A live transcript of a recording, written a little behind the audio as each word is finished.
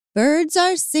Birds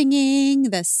are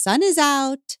singing, the sun is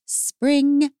out,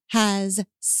 spring has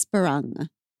sprung.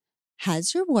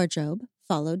 Has your wardrobe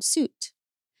followed suit?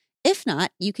 If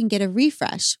not, you can get a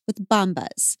refresh with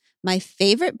Bombas, my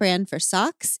favorite brand for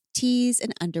socks, tees,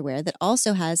 and underwear that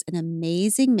also has an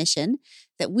amazing mission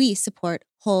that we support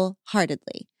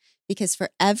wholeheartedly. Because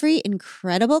for every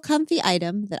incredible comfy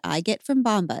item that I get from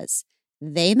Bombas,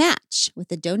 they match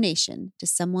with a donation to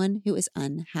someone who is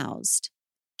unhoused.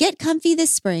 Get comfy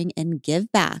this spring and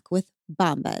give back with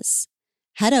Bombas.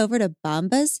 Head over to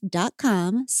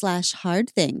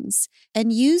bombas.com/hardthings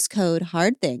and use code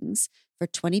HARDTHINGS for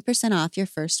 20% off your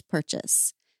first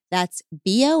purchase. That's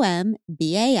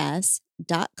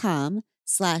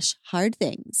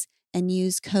bombas.com/hardthings and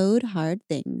use code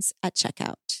HARDTHINGS at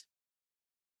checkout.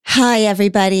 Hi,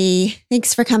 everybody.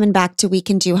 Thanks for coming back to We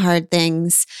Can Do Hard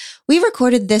Things. We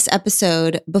recorded this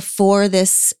episode before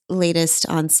this latest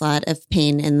onslaught of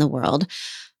pain in the world.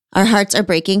 Our hearts are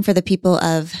breaking for the people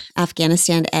of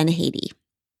Afghanistan and Haiti.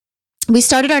 We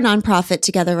started our nonprofit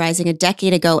Together Rising a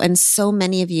decade ago, and so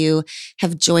many of you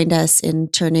have joined us in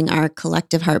turning our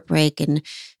collective heartbreak and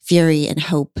fury and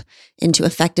hope into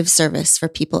effective service for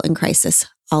people in crisis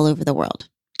all over the world.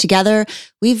 Together,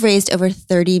 we've raised over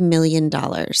 $30 million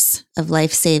of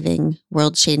life-saving,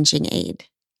 world-changing aid.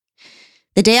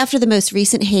 The day after the most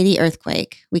recent Haiti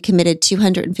earthquake, we committed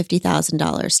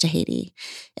 $250,000 to Haiti.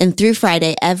 And through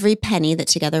Friday, every penny that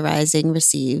Together Rising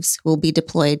receives will be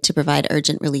deployed to provide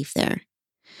urgent relief there.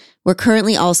 We're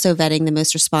currently also vetting the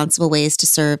most responsible ways to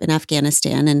serve in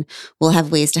Afghanistan, and we'll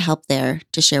have ways to help there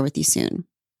to share with you soon.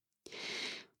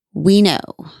 We know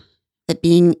that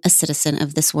being a citizen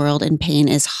of this world in pain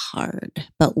is hard,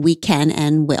 but we can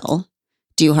and will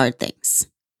do hard things.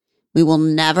 We will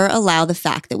never allow the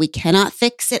fact that we cannot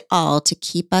fix it all to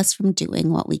keep us from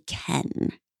doing what we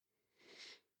can.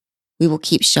 We will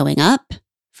keep showing up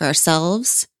for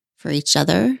ourselves, for each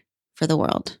other, for the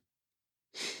world.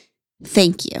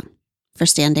 Thank you for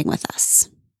standing with us.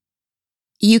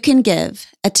 You can give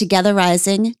at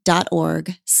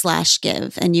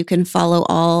togetherrising.org/give, and you can follow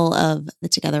all of the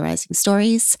Together Rising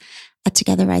stories at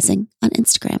Together Rising on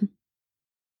Instagram.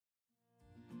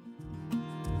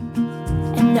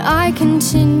 And I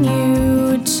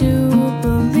continue to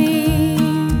believe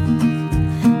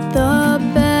the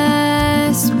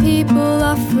best people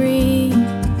are free.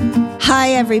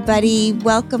 Hi, everybody.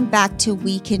 Welcome back to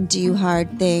We Can Do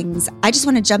Hard Things. I just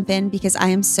want to jump in because I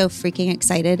am so freaking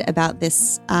excited about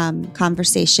this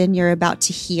conversation you're about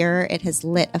to hear. It has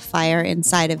lit a fire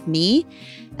inside of me,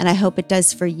 and I hope it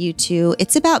does for you too.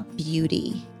 It's about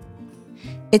beauty.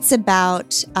 It's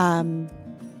about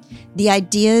the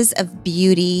ideas of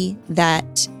beauty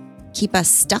that keep us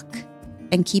stuck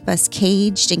and keep us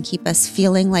caged and keep us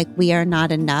feeling like we are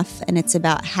not enough. And it's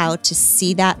about how to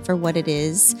see that for what it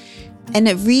is and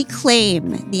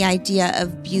reclaim the idea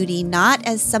of beauty not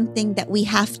as something that we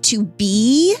have to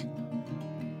be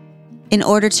in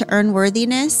order to earn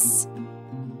worthiness,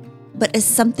 but as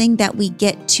something that we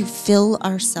get to fill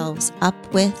ourselves up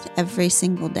with every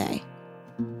single day.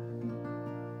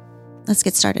 Let's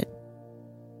get started.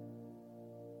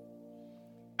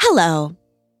 Hello.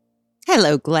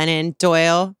 Hello, Glennon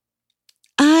Doyle.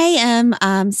 I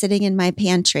am sitting in my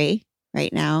pantry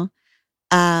right now,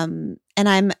 and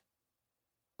I'm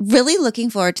really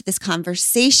looking forward to this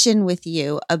conversation with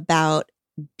you about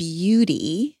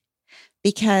beauty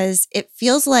because it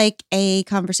feels like a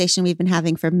conversation we've been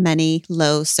having for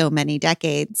so many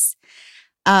decades.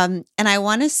 And I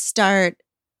want to start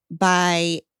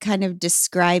by kind of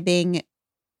describing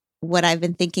what I've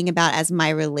been thinking about as my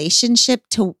relationship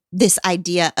to this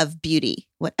idea of beauty,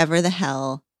 whatever the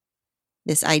hell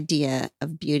this idea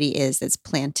of beauty is that's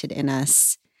planted in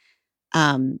us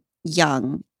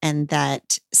young, and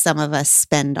that some of us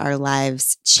spend our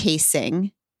lives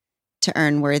chasing to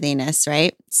earn worthiness,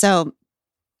 right? So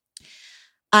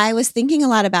I was thinking a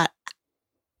lot about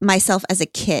myself as a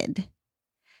kid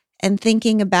and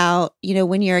thinking about,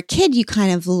 when you're a kid, you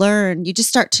just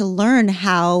start to learn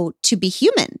how to be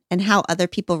human and how other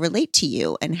people relate to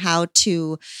you and how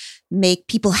to make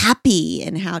people happy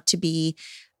and how to be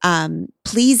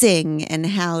pleasing and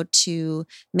how to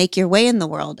make your way in the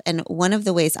world. And one of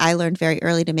the ways I learned very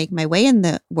early to make my way in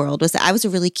the world was that I was a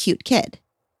really cute kid.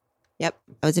 Yep.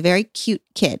 I was a very cute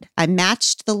kid. I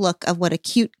matched the look of what a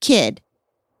cute kid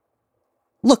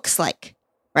looks like,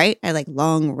 right? I like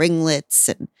long ringlets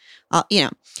and,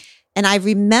 and I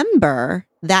remember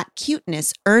that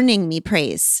cuteness earning me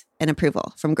praise and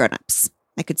approval from grownups.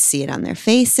 I could see it on their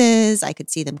faces. I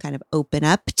could see them kind of open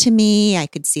up to me. I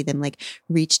could see them like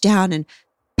reach down and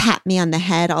pat me on the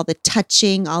head, all the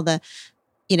touching, all the,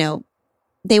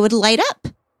 they would light up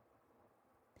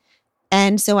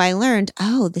And so I learned,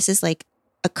 oh, this is like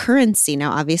a currency.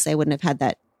 Now, obviously, I wouldn't have had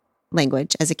that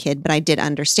language as a kid, but I did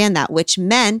understand that, which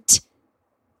meant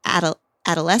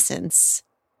adolescence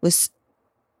was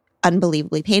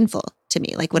unbelievably painful to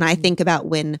me. Like when I think about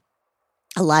when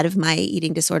a lot of my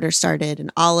eating disorder started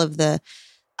and all of the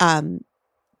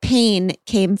pain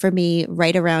came for me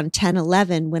right around 10,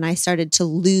 11, when I started to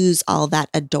lose all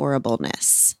that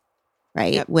adorableness,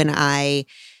 right? Yep. When I,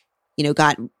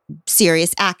 got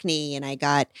serious acne and I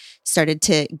started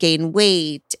to gain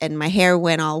weight and my hair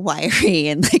went all wiry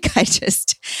and like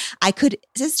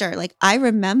I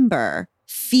remember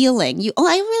feeling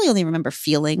I really only remember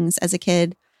feelings as a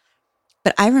kid,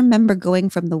 but I remember going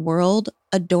from the world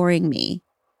adoring me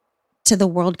to the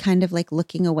world kind of like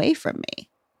looking away from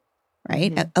me,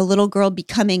 right? Mm-hmm. A little girl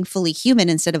becoming fully human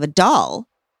instead of a doll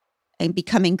and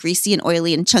becoming greasy and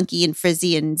oily and chunky and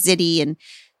frizzy and zitty, and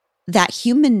that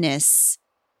humanness,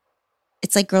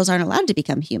 it's like girls aren't allowed to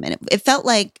become human. It felt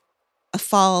like a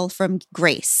fall from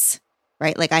grace,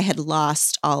 right? Like I had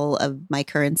lost all of my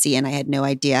currency and I had no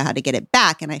idea how to get it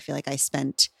back. And I feel like I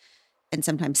spent and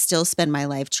sometimes still spend my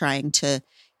life trying to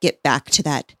get back to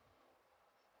that,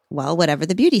 well, whatever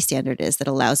the beauty standard is that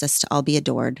allows us to all be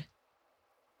adored.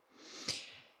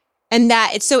 And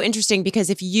that it's so interesting because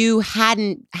if you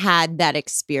hadn't had that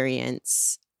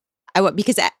experience,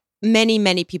 because many,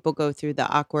 many people go through the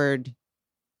awkward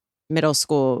middle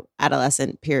school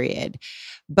adolescent period,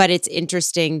 but it's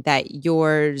interesting that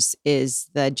yours is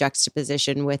the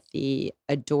juxtaposition with the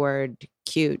adored,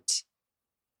 cute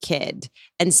kid.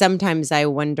 And sometimes I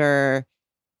wonder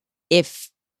if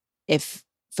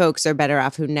folks are better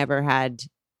off who never had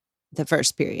the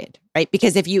first period, right?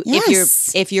 Because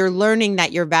if you're learning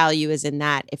that your value is in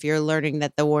that, if you're learning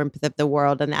that the warmth of the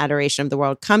world and the adoration of the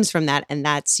world comes from that, and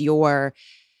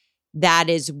that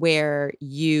is where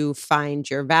you find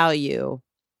your value,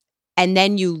 and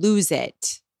then you lose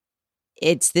it,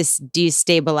 it's this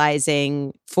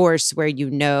destabilizing force where you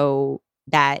know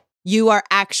that you are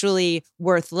actually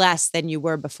worth less than you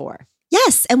were before.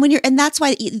 Yes. And that's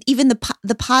why even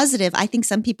the positive, I think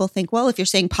some people think, well, if you're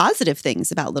saying positive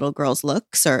things about little girls'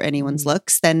 looks or anyone's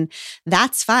looks, then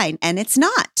that's fine. And it's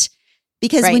not.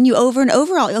 Because when you over and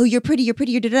over all, oh, you're pretty,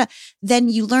 then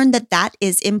you learn that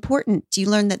is important. You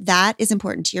learn that is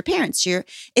important to your parents.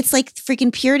 It's like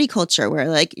freaking purity culture where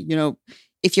like,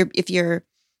 if you're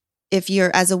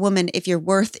as a woman, if your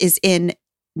worth is in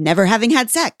never having had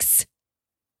sex,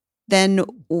 then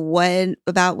when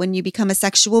you become a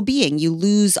sexual being, you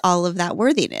lose all of that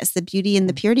worthiness. The beauty and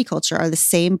the purity culture are the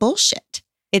same bullshit.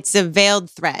 It's a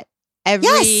veiled threat.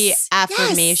 Every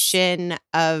affirmation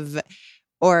of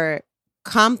or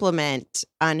compliment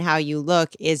on how you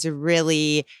look is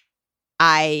really,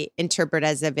 I interpret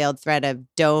as a veiled threat of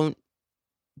don't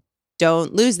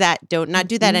lose that. Don't not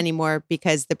do that anymore,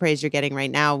 because the praise you're getting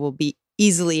right now will be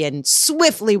easily and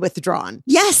swiftly withdrawn.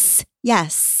 Yes.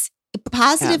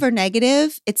 Positive or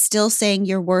negative, it's still saying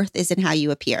your worth is in how you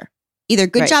appear. Either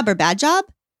good job or bad job.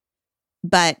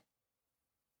 But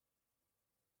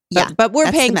but we're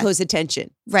paying close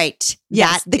attention. Right.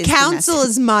 Yes. The council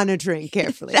is monitoring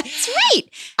carefully. That's right.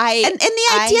 And the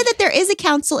idea that there is a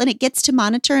council and it gets to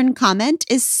monitor and comment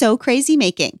is so crazy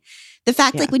making. The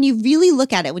fact, like when you really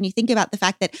look at it, when you think about the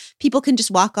fact that people can just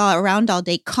walk around all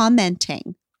day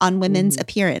commenting on women's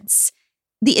appearance,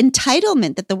 the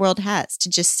entitlement that the world has to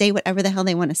just say whatever the hell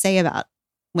they want to say about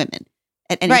women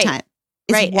at any time.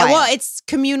 Right. Wild. Well, it's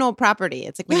communal property.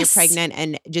 It's like when you're pregnant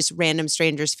and just random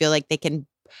strangers feel like they can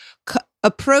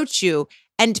approach you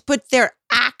and put their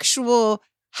actual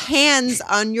hands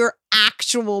on your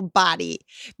actual body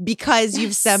because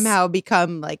you've somehow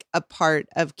become like a part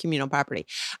of communal property.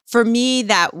 For me,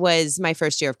 that was my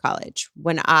first year of college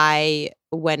when I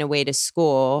went away to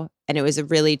school, and it was a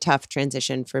really tough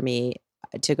transition for me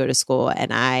to go to school.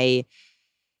 And I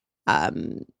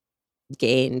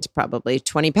gained probably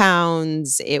 20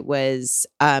 pounds. It was,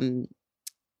 and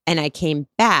I came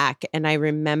back, and I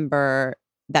remember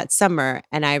that summer,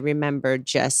 and I remember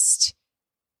just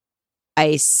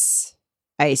ice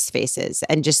faces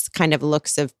and just kind of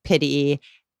looks of pity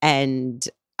and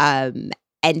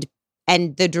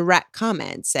the direct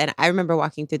comments. And I remember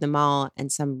walking through the mall, and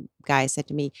some guy said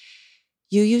to me,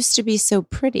 "You used to be so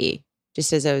pretty,"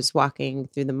 just as I was walking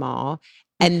through the mall.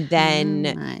 And then,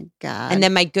 oh my God. And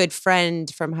then my good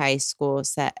friend from high school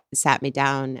sat me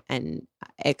down and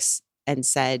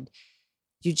said,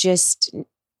 "You just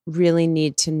really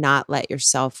need to not let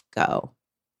yourself go."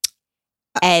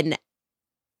 And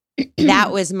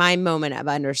that was my moment of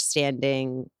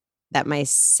understanding that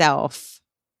myself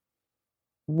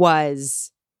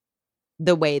was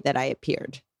the way that I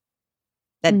appeared.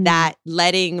 that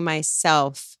letting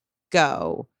myself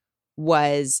go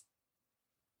was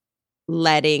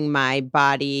letting my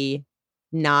body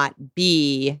not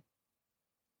be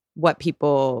what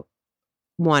people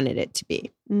wanted it to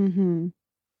be. Mm-hmm.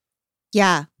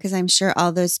 Yeah, because I'm sure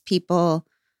all those people,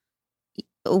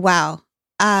 wow.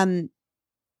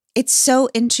 It's so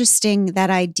interesting, that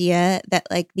idea that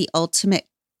like the ultimate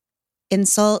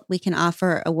insult we can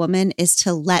offer a woman is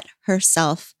to let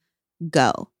herself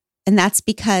go. And that's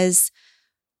because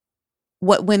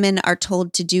what women are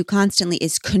told to do constantly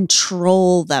is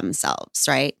control themselves,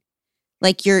 right?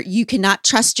 Like you cannot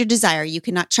trust your desire. You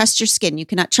cannot trust your skin. You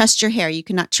cannot trust your hair. You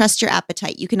cannot trust your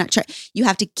appetite. You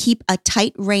have to keep a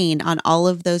tight rein on all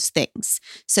of those things.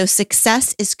 So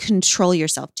success is control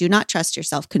yourself. Do not trust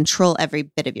yourself. Control every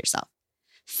bit of yourself.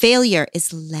 Failure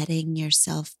is letting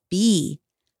yourself be,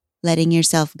 letting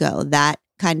yourself go. That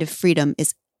kind of freedom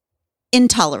is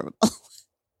intolerable.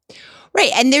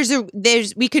 Right. And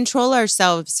we control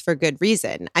ourselves for good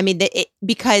reason. I mean,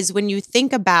 because when you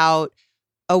think about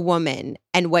a woman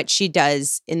and what she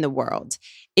does in the world,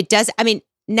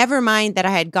 never mind that I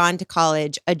had gone to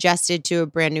college, adjusted to a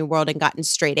brand new world, and gotten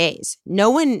straight A's. No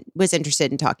one was interested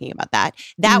in talking about that.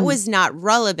 That was not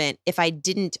relevant if I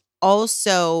didn't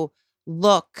also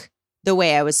look the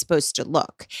way I was supposed to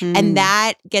look. And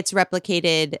that gets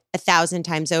replicated 1,000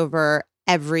 times over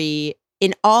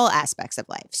in all aspects of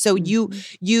life. So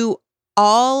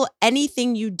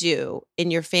anything you do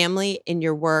in your family, in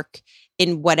your work,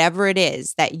 in whatever it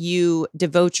is that you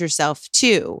devote yourself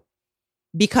to,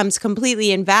 becomes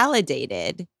completely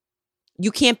invalidated.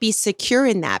 You can't be secure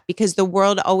in that because the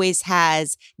world always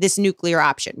has this nuclear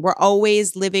option. We're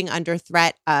always living under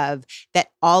threat of that.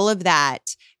 All of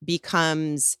that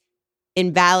becomes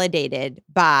invalidated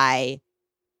by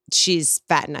she's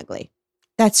fat and ugly.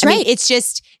 That's right. I mean, it's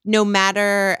just no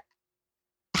matter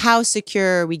how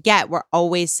secure we get, we're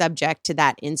always subject to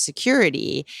that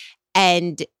insecurity.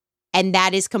 And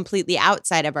that is completely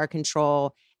outside of our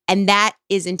control. And that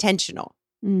is intentional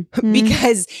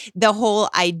because the whole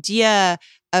idea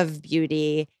of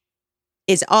beauty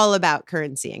is all about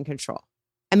currency and control.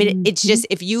 I mean, it's just,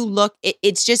 if you look,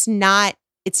 it's not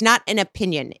an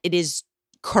opinion. It is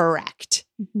correct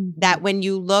that when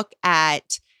you look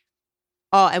at,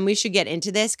 and we should get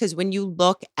into this because when you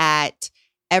look at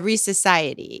every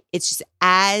society, it's just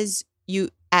as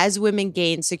women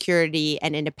gain security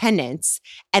and independence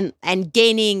and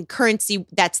gaining currency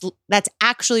that's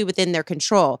actually within their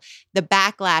control, the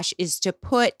backlash is to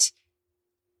put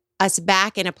us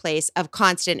back in a place of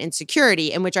constant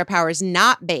insecurity in which our power is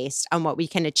not based on what we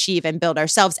can achieve and build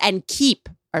ourselves and keep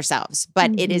ourselves,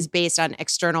 but it is based on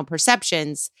external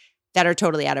perceptions that are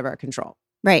totally out of our control.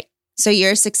 Right. So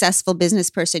you're a successful business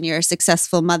person, you're a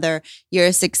successful mother, you're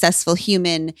a successful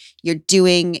human, you're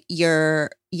doing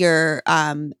you're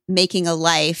making a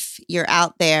life, you're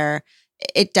out there.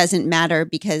 It doesn't matter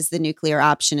because the nuclear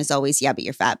option is always, yeah, but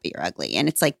you're fat, but you're ugly. And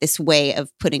it's like this way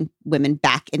of putting women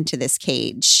back into this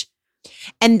cage.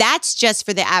 And that's just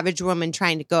for the average woman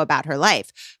trying to go about her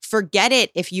life. Forget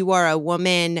it if you are a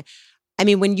woman. I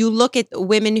mean, when you look at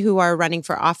women who are running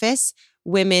for office,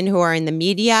 women who are in the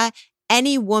media,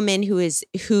 any woman whose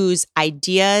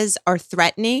ideas are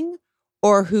threatening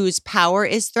or whose power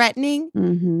is threatening,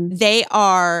 they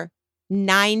are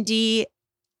 90%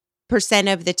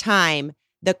 of the time,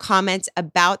 the comments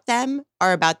about them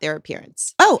are about their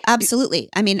appearance. Oh, absolutely.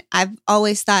 I mean, I've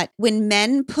always thought when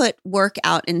men put work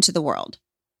out into the world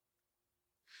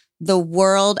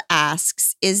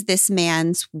asks, is this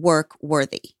man's work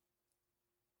worthy?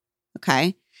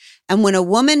 Okay. And when a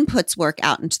woman puts work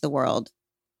out into the world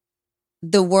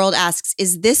asks,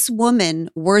 is this woman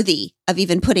worthy of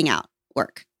even putting out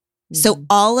work? So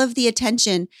all of the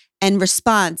attention and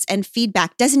response and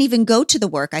feedback doesn't even go to the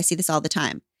work. I see this all the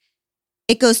time.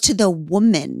 It goes to the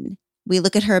woman. We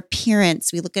look at her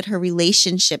appearance. We look at her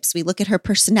relationships. We look at her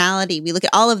personality. We look at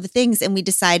all of the things and we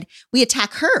decide we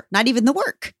attack her, not even the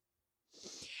work.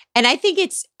 And I think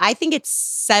it's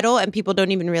subtle and people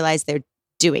don't even realize they're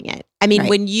doing it. I mean,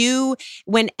 right.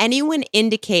 when anyone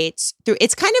indicates through,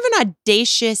 it's kind of an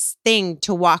audacious thing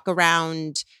to walk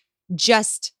around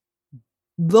just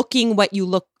looking what you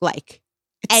look like.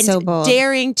 It's and so bold.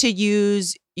 Daring to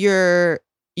use your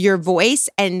voice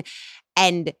and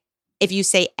if you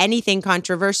say anything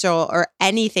controversial or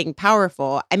anything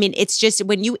powerful, I mean, it's just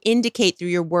when you indicate through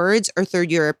your words or through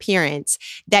your appearance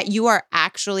that you are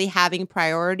actually having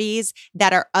priorities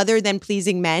that are other than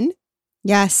pleasing men.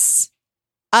 Yes.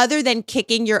 Other than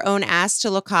kicking your own ass to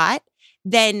look hot,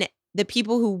 then the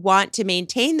people who want to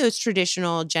maintain those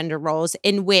traditional gender roles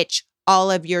in which all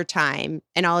of your time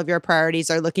and all of your priorities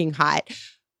are looking hot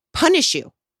punish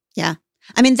you. Yeah.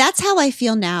 I mean, that's how I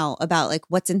feel now about like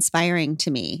what's inspiring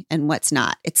to me and what's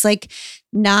not. It's like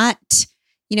not,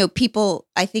 people,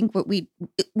 I think what we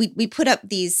put up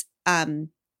these,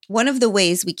 one of the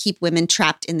ways we keep women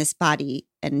trapped in this body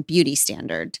and beauty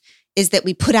standard is that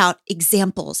we put out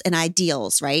examples and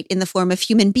ideals, right? In the form of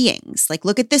human beings. Like,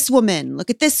 look at this woman,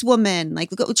 like,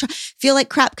 feel like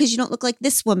crap because you don't look like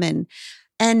this woman.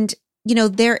 And,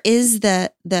 there is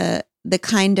the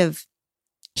kind of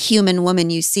human woman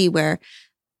you see where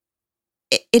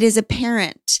it is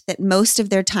apparent that most of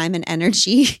their time and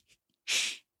energy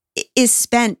is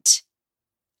spent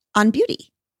on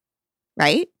beauty,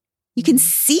 right? You can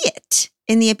see it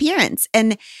in the appearance.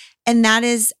 And that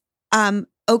is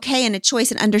okay and a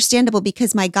choice and understandable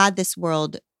because, my God, this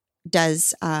world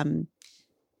does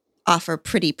offer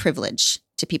pretty privilege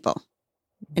to people.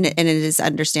 And it is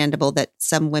understandable that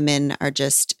some women are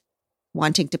just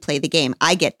wanting to play the game.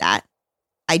 I get that.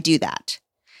 I do that.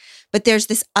 But there's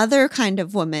this other kind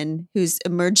of woman who's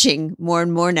emerging more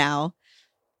and more now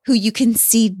who you can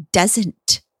see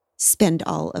doesn't spend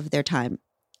all of their time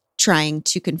trying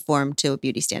to conform to a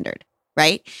beauty standard,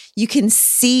 right? You can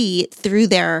see through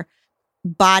their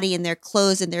body and their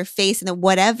clothes and their face and the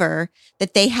whatever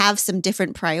that they have some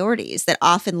different priorities that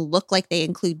often look like they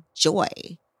include joy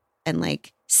and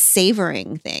like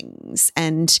savoring things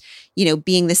and,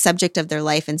 being the subject of their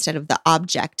life instead of the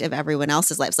object of everyone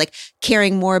else's lives, like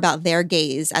caring more about their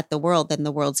gaze at the world than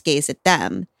the world's gaze at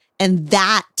them. And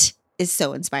that is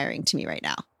so inspiring to me right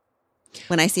now.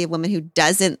 When I see a woman who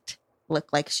doesn't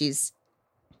look like she's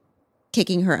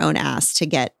kicking her own ass to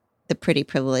get the pretty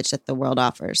privilege that the world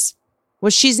offers. Well,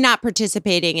 she's not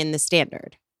participating in the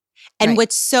standard. And Right.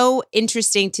 What's so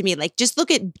interesting to me, like just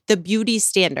look at the beauty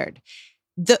standard.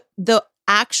 The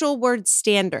actual word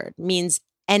standard means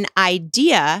an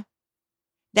idea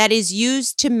that is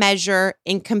used to measure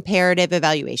in comparative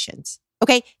evaluations.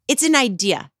 Okay? It's an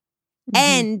idea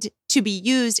and to be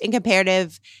used in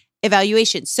comparative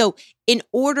evaluations. So in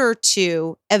order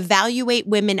to evaluate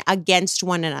women against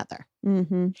one another,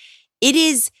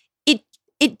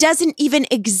 it doesn't even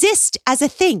exist as a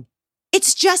thing.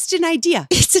 It's just an idea.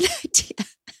 It's an idea.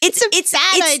 It's a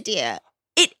bad idea.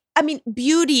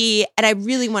 Beauty, and I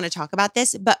really want to talk about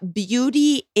this, but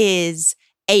beauty is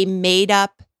a made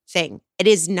up thing. It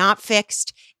is not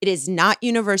fixed. It is not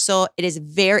universal. It is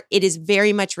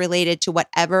very much related to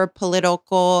whatever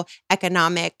political,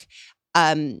 economic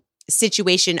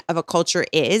situation of a culture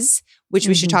is, which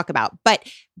we should talk about. But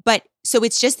so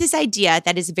it's just this idea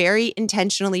that is very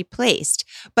intentionally placed.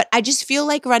 But I just feel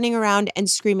like running around and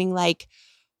screaming like,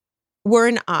 we're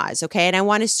in Oz, okay? And I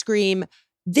want to scream,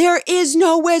 there is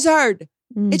no wizard.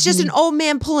 It's just an old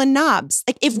man pulling knobs.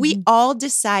 Like if we all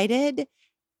decided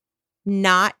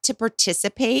not to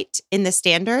participate in the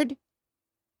standard,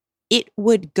 it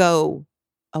would go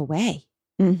away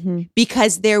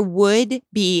because there would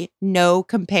be no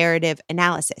comparative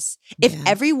analysis. If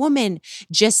every woman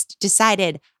just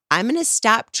decided, I'm going to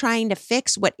stop trying to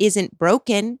fix what isn't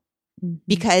broken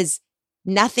because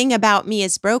nothing about me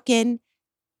is broken,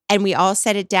 and we all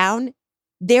set it down,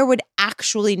 there would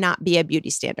actually not be a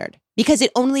beauty standard because it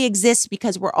only exists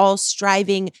because we're all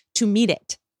striving to meet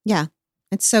it. Yeah,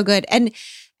 it's so good. And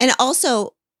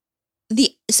also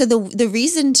the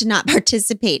reason to not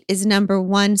participate is number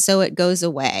one, so it goes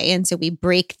away. And so we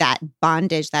break that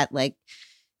bondage, that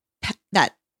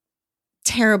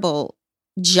terrible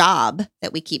job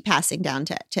that we keep passing down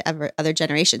to other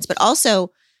generations, but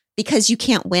also because you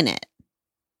can't win it.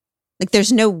 Like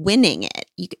there's no winning it.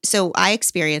 So I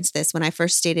experienced this when I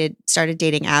first started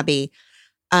dating Abby.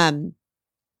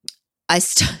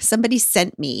 Somebody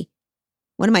sent me,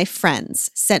 one of my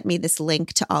friends sent me this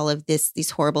link to all of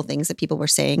these horrible things that people were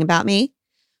saying about me.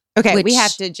 Okay, we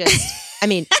have to just,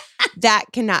 that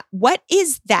cannot, what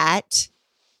is that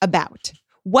about?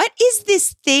 What is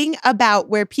this thing about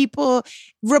where people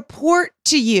report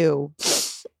to you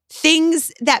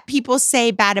things that people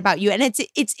say bad about you? And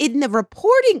it's in the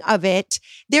reporting of it,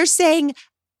 they're saying,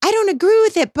 I don't agree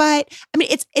with it, but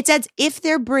it's as if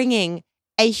they're bringing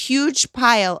a huge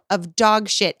pile of dog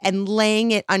shit and laying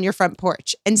it on your front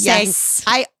porch and saying,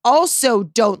 I also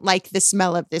don't like the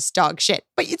smell of this dog shit,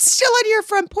 but it's still on your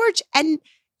front porch and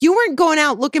you weren't going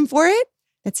out looking for it.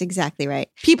 That's exactly right.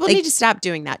 People need to stop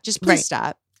doing that. Just please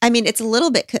stop. It's a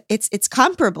little bit, it's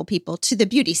comparable, people, to the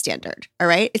beauty standard. All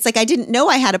right. It's like, I didn't know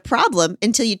I had a problem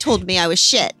until you told me I was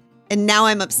shit. And now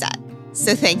I'm upset.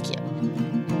 So thank you.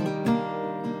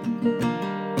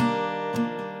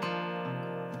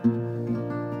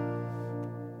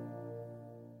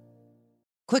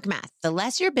 Quick math. The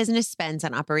less your business spends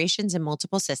on operations and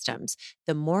multiple systems,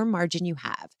 the more margin you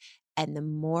have. and the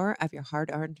more of your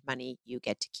hard-earned money you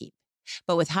get to keep.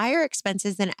 But with higher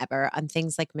expenses than ever on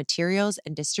things like materials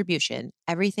and distribution,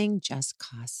 everything just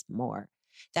costs more.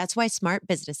 That's why smart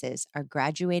businesses are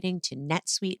graduating to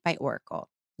NetSuite by Oracle.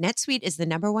 NetSuite is the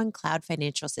 #1 cloud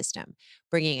financial system,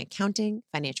 bringing accounting,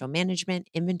 financial management,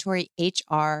 inventory,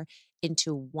 HR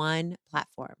into one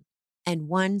platform and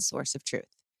one source of truth.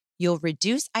 You'll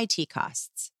reduce IT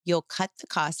costs, you'll cut the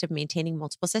cost of maintaining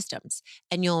multiple systems,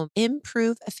 and you'll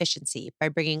improve efficiency by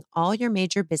bringing all your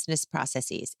major business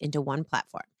processes into one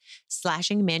platform,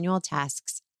 slashing manual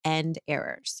tasks and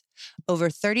errors.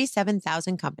 Over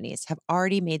 37,000 companies have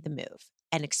already made the move,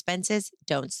 and expenses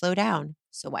don't slow down,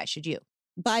 so why should you?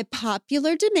 By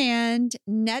popular demand,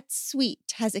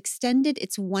 NetSuite has extended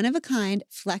its one-of-a-kind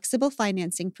flexible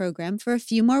financing program for a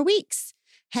few more weeks.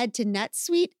 Head to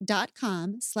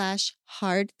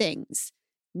netsuite.com/hardthings.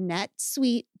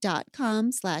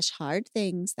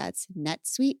 netsuite.com/hardthings. That's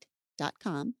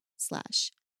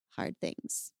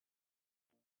netsuite.com/hardthings.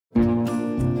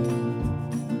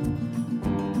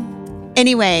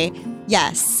 Anyway,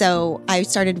 yes, so I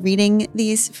started reading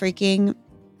these freaking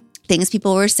things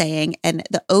people were saying, and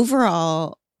the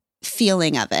overall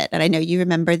feeling of it, and I know you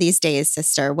remember these days,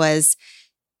 sister, was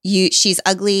she's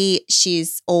ugly,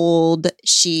 she's old,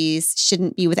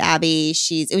 shouldn't be with Abby,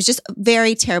 it was just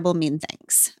very terrible, mean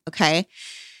things. Okay.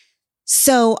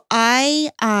 So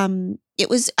it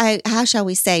was how shall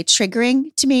we say,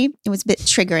 triggering to me. It was a bit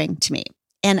triggering to me.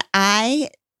 And I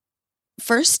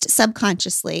first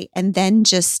subconsciously, and then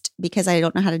just because I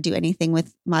don't know how to do anything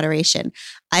with moderation,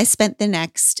 I spent the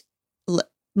next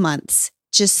months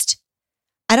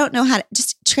I don't know how to,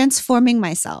 just transforming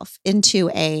myself into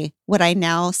what I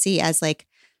now see as like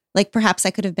perhaps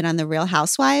I could have been on The Real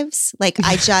Housewives. Like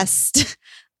I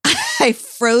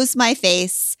froze my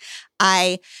face.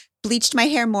 I bleached my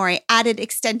hair more. I added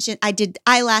extension. I did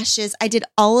eyelashes. I did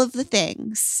all of the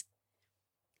things,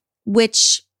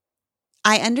 which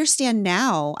I understand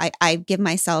now. I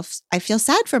feel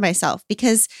sad for myself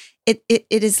because it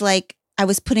is like I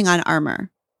was putting on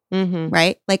armor. Mm-hmm.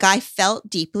 Right? Like I felt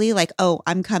deeply like, oh,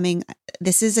 I'm coming.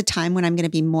 This is a time when I'm going to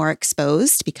be more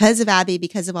exposed because of Abby,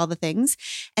 because of all the things.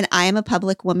 And I am a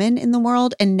public woman in the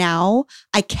world. And now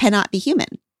I cannot be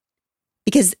human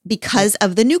because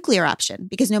of the nuclear option,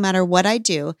 because no matter what I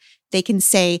do, they can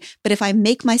say, but if I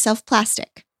make myself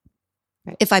plastic,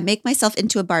 right, if I make myself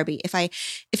into a Barbie, if I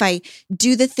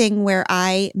do the thing where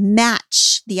I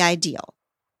match the ideal,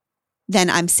 then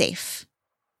I'm safe.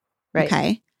 Right.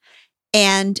 Okay.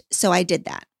 And so I did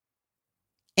that.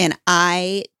 And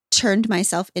I turned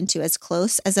myself into as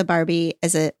close as a Barbie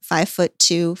as a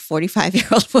 5'2",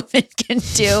 45-year-old woman can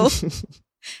do.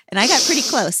 And I got pretty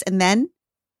close. And then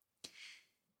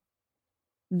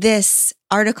this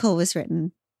article was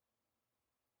written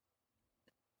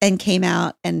and came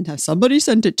out, and somebody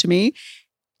sent it to me,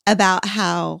 about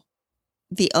how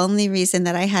the only reason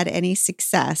that I had any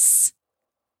success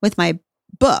with my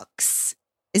books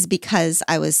is because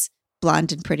I was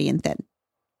blonde and pretty and thin.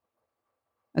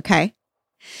 Okay?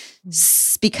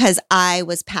 Because I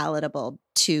was palatable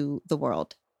to the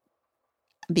world.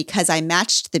 Because I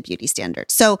matched the beauty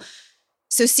standard. So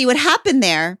see, what happened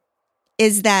there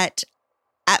is that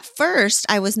at first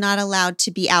I was not allowed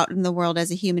to be out in the world as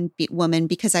a human woman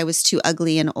because I was too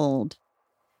ugly and old.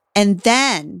 And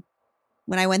then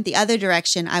when I went the other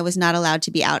direction, I was not allowed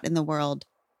to be out in the world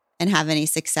and have any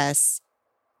success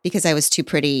because I was too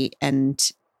pretty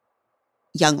and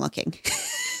young looking.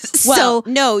 Well,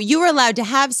 no, you were allowed to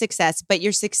have success, but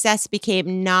your success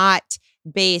became not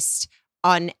based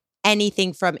on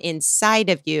anything from inside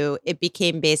of you. It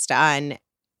became based on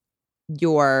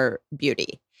your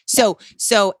beauty. So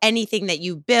anything that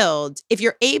you build, if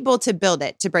you're able to build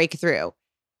it to break through,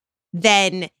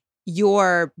 then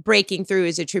your breaking through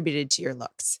is attributed to your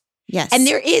looks. Yes. And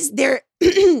there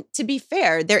to be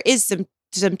fair, there is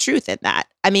some truth in that.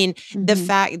 I mean, the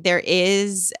fact there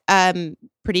is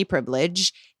pretty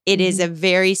privilege. It is a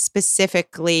very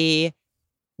specifically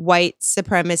white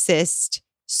supremacist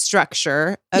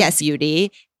structure of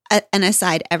beauty. An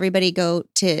aside, everybody go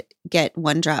to get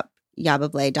One Drop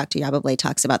Yaba Blay. Dr. Yaba Blay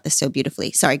talks about this so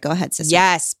beautifully. Sorry, go ahead, sister.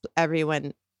 Yes,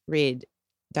 everyone read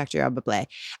Dr. Yaba Blay.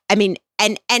 I mean,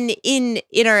 and in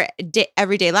our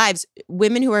everyday lives,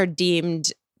 women who are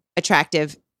deemed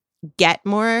attractive get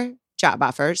more job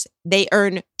offers. They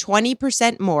earn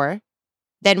 20% more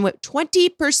than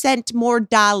 20% more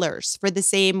dollars for the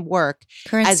same work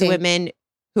as women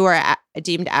who are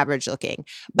deemed average looking.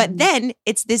 But then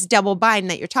it's this double bind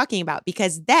that you're talking about,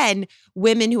 because then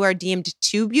women who are deemed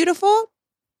too beautiful,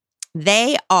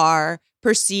 they are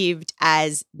perceived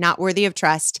as not worthy of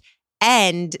trust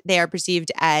and they are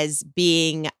perceived as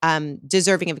being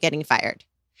deserving of getting fired.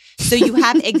 So you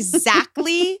have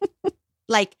exactly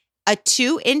like a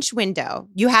 2-inch window.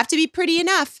 You have to be pretty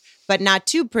enough, but not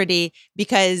too pretty,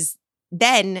 because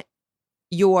then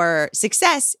your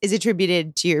success is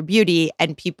attributed to your beauty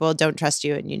and people don't trust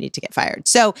you and you need to get fired.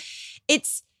 So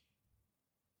it's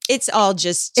all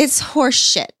just... It's horse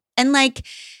shit. And like,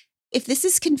 if this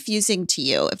is confusing to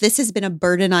you, if this has been a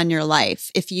burden on your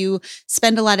life, if you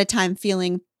spend a lot of time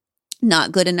feeling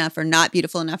not good enough or not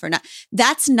beautiful enough or not,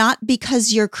 that's not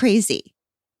because you're crazy,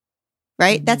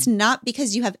 right? Mm-hmm. That's not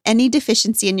because you have any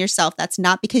deficiency in yourself. That's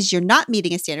not because you're not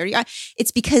meeting a standard.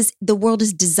 It's because the world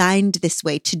is designed this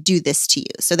way to do this to you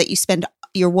so that you spend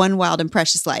your one wild and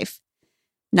precious life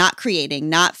not creating,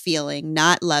 not feeling,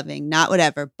 not loving, not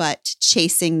whatever, but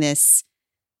chasing this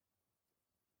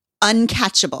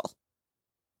uncatchable,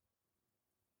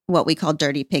 what we call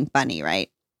dirty pink bunny, right?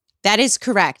 That is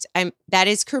correct. That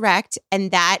is correct.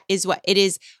 And that is what it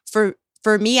is for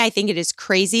me. I think it is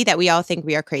crazy that we all think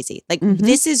we are crazy. Like,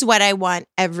 this is what I want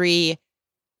every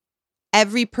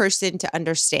person to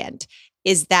understand,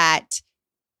 is that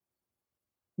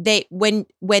when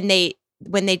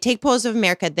they take polls of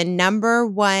America, the number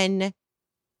one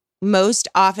most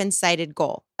often cited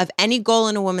goal of any goal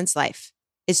in a woman's life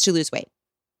is to lose weight.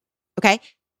 Okay?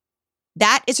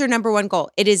 That is her number one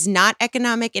goal. It is not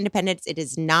economic independence. It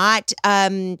is not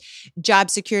job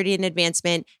security and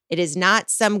advancement. It is not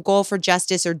some goal for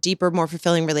justice or deeper, more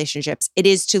fulfilling relationships. It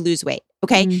is to lose weight.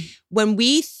 Okay. When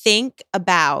we think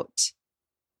about,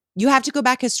 you have to go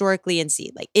back historically and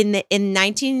see, like in the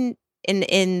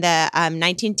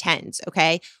 1910s,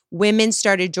 okay, women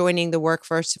started joining the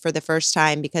workforce for the first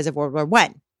time because of World War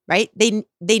I, right? They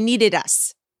needed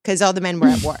us because all the men were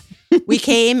at war. We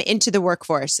came into the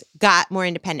workforce, got more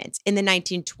independence. In the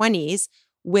 1920s,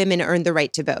 women earned the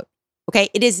right to vote. Okay.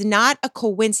 It is not a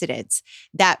coincidence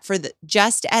that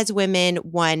just as women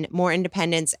won more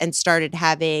independence and started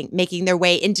making their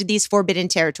way into these forbidden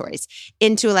territories,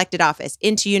 into elected office,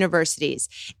 into universities,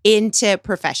 into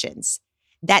professions,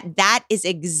 that is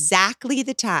exactly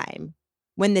the time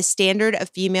when the standard of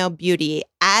female beauty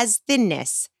as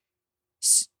thinness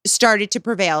started to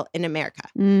prevail in America.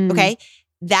 Okay.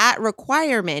 That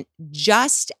requirement,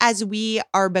 just as we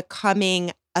are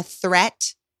becoming a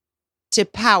threat to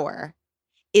power,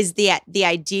 is the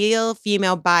ideal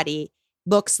female body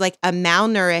looks like a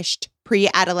malnourished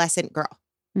pre-adolescent girl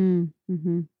who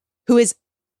is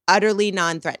utterly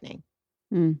non-threatening.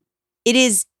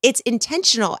 It's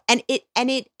intentional, and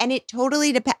it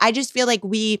totally depends. I just feel like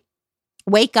we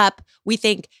wake up, we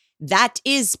think that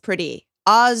is pretty.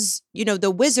 Oz,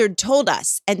 the wizard told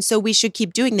us, and so we should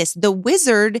keep doing this. The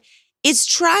wizard is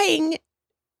trying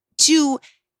to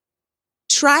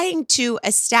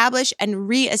establish and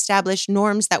reestablish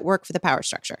norms that work for the power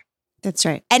structure. That's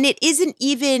right. And it isn't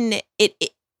even it.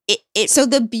 So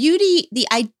the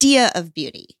idea of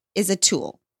beauty is a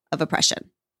tool of oppression.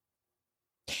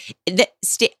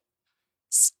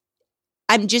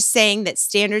 I'm just saying that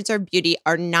standards of beauty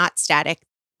are not static.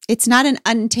 It's not an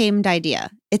untamed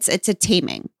idea. It's a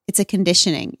taming. It's a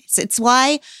conditioning. It's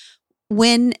why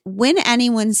when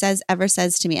anyone ever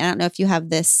says to me, I don't know if you have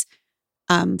this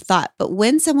thought, but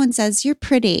when someone says you're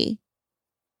pretty,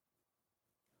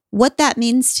 what that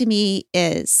means to me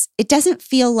is it doesn't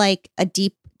feel like a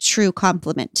deep, true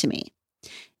compliment to me.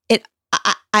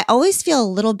 I always feel a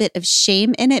little bit of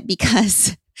shame in it,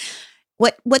 because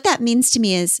what that means to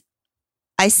me is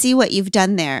I see what you've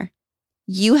done there.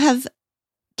 You have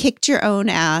kicked your own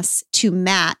ass to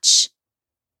match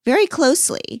very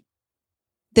closely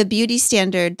the beauty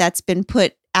standard that's been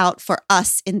put out for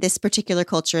us in this particular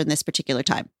culture in this particular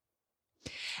time.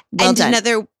 Well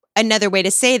done. Another way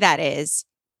to say that is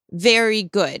very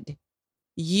good.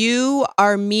 You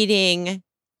are meeting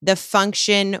the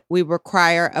function we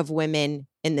require of women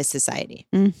in this society.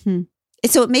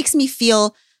 So it makes me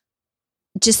feel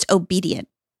just obedient.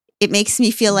 It makes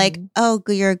me feel like, oh,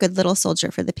 you're a good little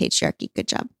soldier for the patriarchy. Good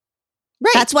job.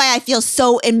 Right. That's why I feel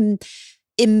so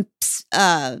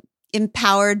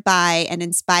empowered by and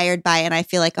inspired by, and I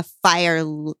feel like a fire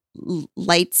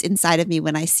lights inside of me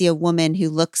when I see a woman who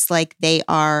looks like they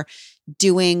are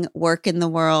doing work in the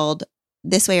world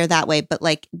this way or that way, but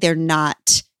like they're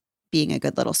not being a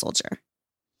good little soldier.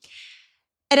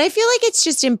 And I feel like it's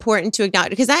just important to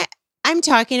acknowledge, because I'm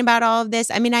talking about all of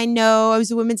this. I mean, I know I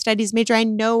was a women's studies major. I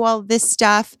know all this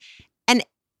stuff, and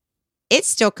it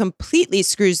still completely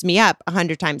screws me up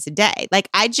 100 times a day. Like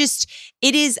I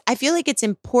feel like it's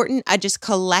important, a just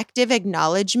collective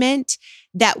acknowledgement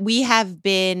that we have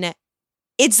been,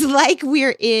 it's like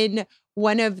we're in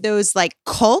one of those like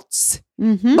cults,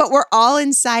 Mm-hmm. but we're all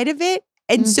inside of it.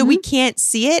 And so we can't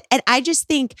see it. And I just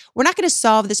think we're not going to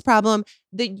solve this problem.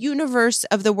 The universe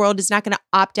of the world is not going to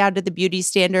opt out of the beauty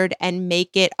standard and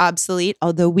make it obsolete,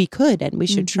 although we could and we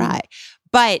should try.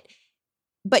 But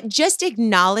just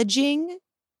acknowledging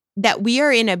that we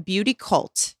are in a beauty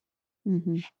cult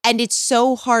and it's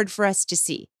so hard for us to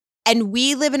see. And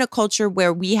we live in a culture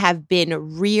where we have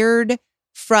been reared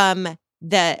from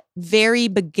the very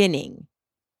beginning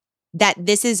that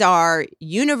this is our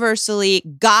universally,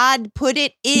 God put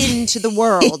it into the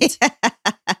world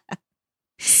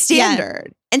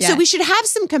standard. And so we should have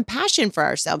some compassion for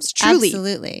ourselves, truly.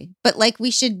 Absolutely. But like we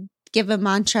should give a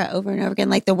mantra over and over again.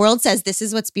 Like the world says, this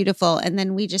is what's beautiful. And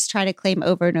then we just try to claim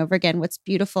over and over again, what's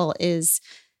beautiful is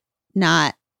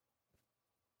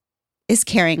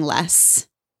caring less.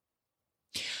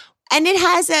 And it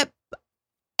has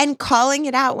and calling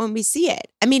it out when we see it.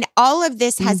 I mean, all of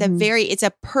this has it's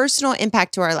a personal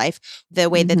impact to our life, the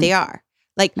way that they are.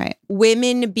 Like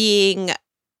women being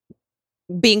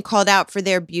called out for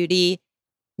their beauty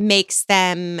makes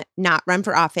them not run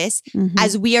for office.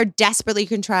 As we are desperately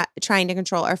trying to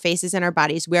control our faces and our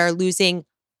bodies, we are losing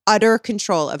utter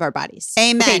control of our bodies.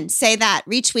 Amen. Okay. Say that.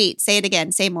 Retweet. Say it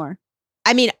again. Say more.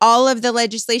 I mean, all of the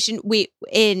legislation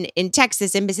in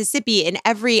Texas and Mississippi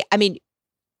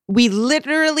we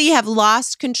literally have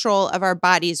lost control of our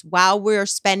bodies while we're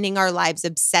spending our lives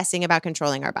obsessing about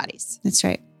controlling our bodies. That's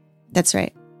right. That's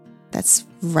right. That's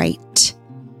right.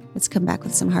 Let's come back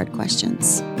with some hard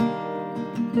questions.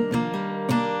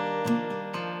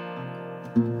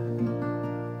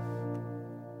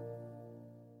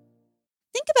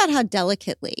 Think about how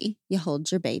delicately you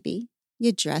hold your baby,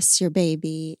 you dress your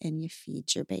baby, and you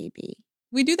feed your baby.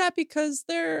 We do that because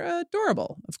they're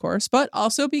adorable, of course, but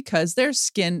also because their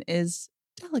skin is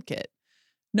delicate.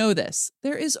 Know this,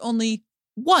 there is only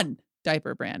one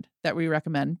diaper brand that we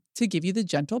recommend to give you the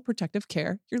gentle protective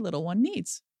care your little one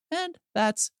needs. And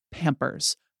that's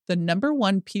Pampers, the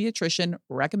 #1 pediatrician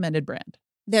recommended brand.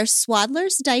 Their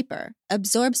Swaddler's diaper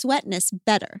absorbs wetness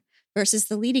better versus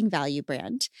the leading value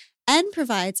brand and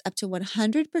provides up to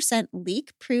 100%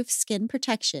 leak-proof skin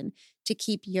protection to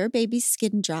keep your baby's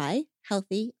skin dry,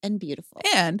 healthy, and beautiful.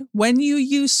 And when you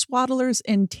use Swaddlers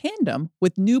in tandem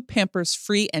with new Pampers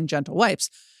Free and Gentle wipes,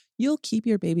 you'll keep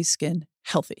your baby's skin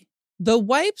healthy. The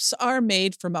wipes are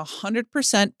made from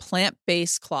 100%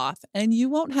 plant-based cloth, and you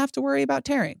won't have to worry about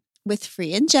tearing. With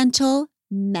Free and Gentle,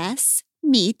 mess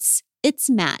meets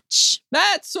its match.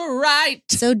 That's right.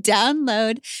 So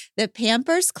download the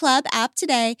Pampers Club app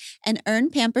today and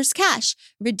earn Pampers Cash.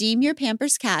 Redeem your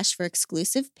Pampers Cash for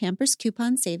exclusive Pampers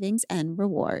coupon savings and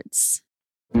rewards.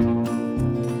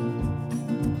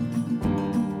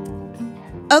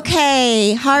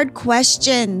 Okay, hard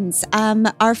questions.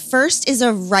 Our first is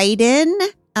a write-in.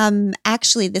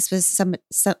 Actually, this was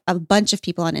a bunch of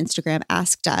people on Instagram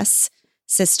asked us,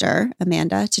 sister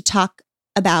Amanda, to talk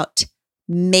about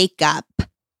makeup.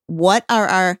 What are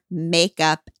our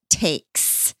makeup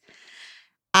takes?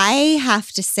 I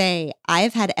have to say,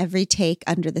 I've had every take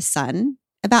under the sun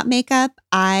about makeup.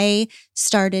 I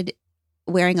started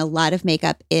wearing a lot of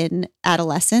makeup in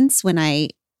adolescence when I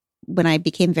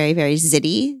became very, very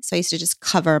zitty. So I used to just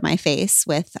cover my face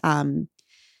with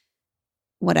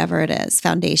whatever it is,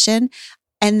 foundation.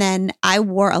 And then I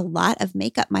wore a lot of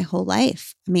makeup my whole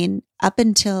life. I mean, up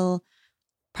until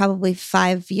probably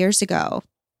 5 years ago,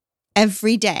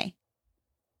 every day,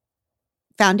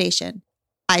 foundation,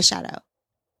 eyeshadow,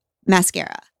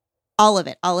 mascara, all of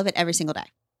it, every single day.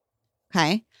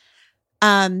 Okay.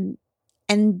 And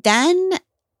then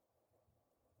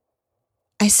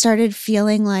I started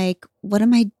feeling like, what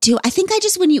am I doing? I think I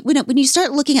just, when you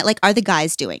start looking at like, are the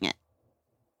guys doing it?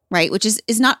 Right. Which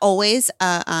is not always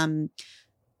a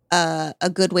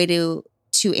good way to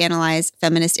analyze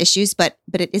feminist issues, but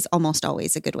it is almost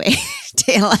always a good way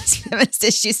to analyze feminist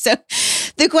issues. So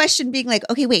the question being like,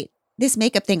 okay, wait, this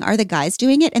makeup thing, are the guys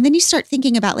doing it? And then you start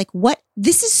thinking about like,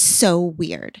 this is so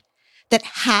weird that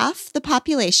half the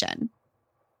population,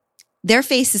 their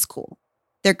face is cool.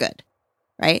 They're good,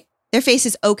 right? Their face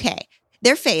is okay.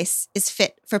 Their face is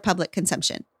fit for public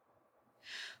consumption.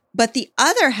 But the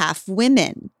other half,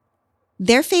 women,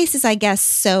 their face is, I guess,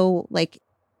 so like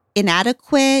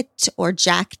inadequate or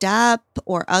jacked up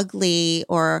or ugly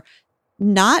or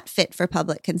not fit for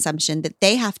public consumption that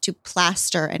they have to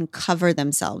plaster and cover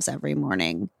themselves every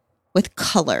morning with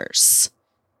colors.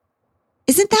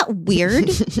 Isn't that weird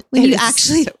when you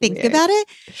actually think about it?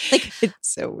 Like, it's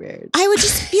so weird. I would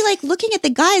just be like looking at the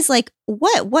guys like,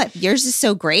 what? Yours is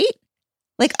so great?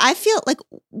 Like, I feel like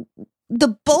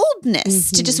the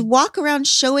boldness to just walk around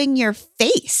showing your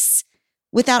face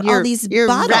without all these your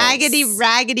bottles.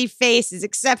 raggedy face is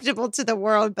acceptable to the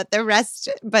world, but the rest,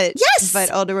 Yes.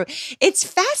 but older. It's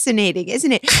fascinating,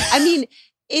 isn't it? I mean,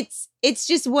 it's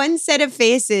just one set of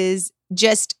faces,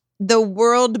 just the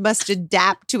world must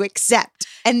adapt to accept.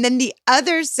 And then the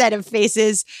other set of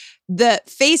faces, the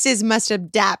faces must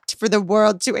adapt for the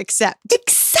world to accept.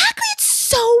 Exactly. It's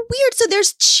so weird. So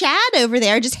there's Chad over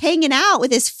there just hanging out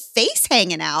with his face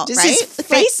hanging out, Just right? his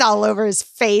face all over his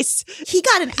face. He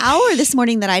got an hour this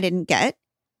morning that I didn't get.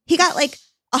 He got like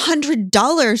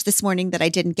 $100 this morning that I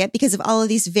didn't get because of all of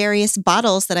these various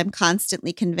bottles that I'm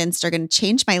constantly convinced are going to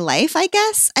change my life, I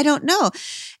guess. I don't know.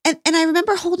 And I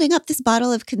remember holding up this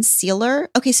bottle of concealer.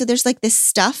 Okay, so there's like this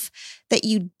stuff that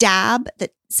you dab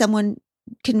that someone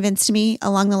convinced me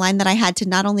along the line that I had to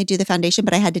not only do the foundation,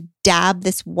 but I had to dab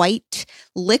this white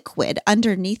liquid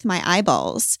underneath my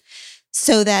eyeballs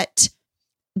so that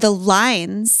the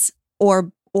lines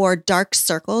or dark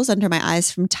circles under my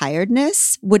eyes from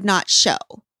tiredness would not show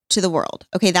to the world.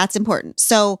 Okay, that's important.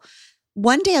 So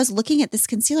one day I was looking at this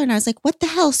concealer and I was like, what the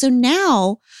hell? So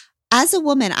now as a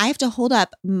woman, I have to hold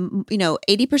up,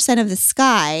 80% of the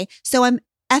sky. So I'm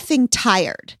effing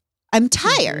tired. I'm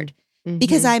tired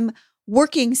because I'm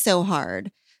working so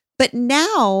hard. But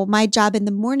now my job in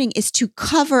the morning is to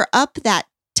cover up that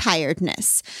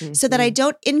tiredness so that I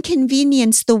don't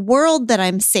inconvenience the world that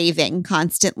I'm saving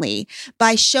constantly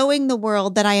by showing the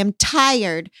world that I am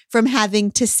tired from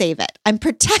having to save it. I'm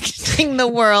protecting the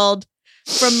world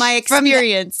from my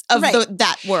experience of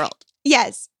that world.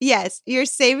 Yes. You're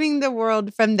saving the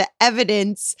world from the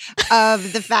evidence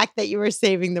of the fact that you were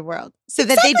saving the world so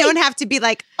that they don't have to be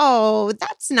like, oh,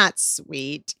 that's not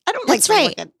sweet. I don't like to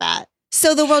look at that.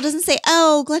 So the world doesn't say,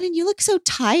 oh, Glennon, you look so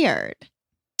tired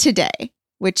today,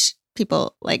 which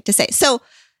people like to say. So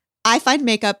I find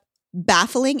makeup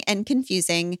baffling and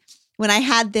confusing. When I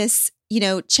had this,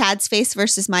 Chad's face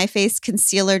versus my face,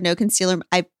 concealer, no concealer,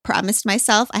 I promised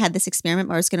myself I had this experiment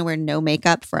where I was going to wear no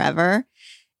makeup forever.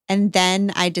 And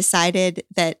then I decided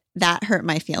that hurt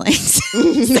my feelings.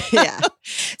 Yeah.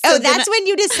 So that's when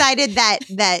you decided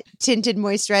that tinted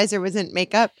moisturizer wasn't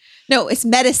makeup? No, it's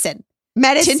medicine.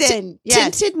 Medicine.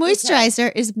 Tinted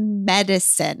moisturizer is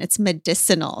medicine. It's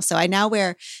medicinal. So I now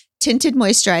wear tinted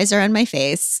moisturizer on my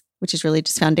face, which is really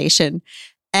just foundation.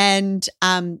 And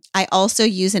I also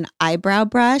use an eyebrow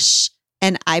brush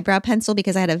and eyebrow pencil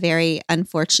because I had a very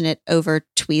unfortunate over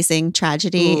tweezing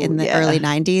tragedy in the early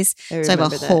 90s. So I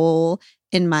have a hole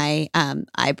in my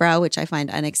eyebrow, which I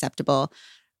find unacceptable.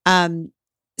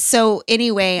 So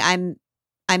anyway, I'm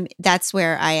that's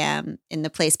where I am in the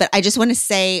place. But I just want to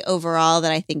say overall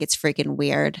that I think it's freaking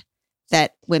weird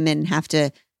that women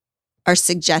are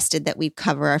suggested that we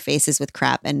cover our faces with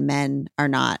crap and men are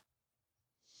not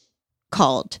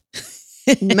called.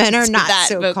 Men are not that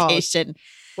so vocation. Called.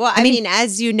 Well, I mean,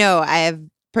 as you know, I have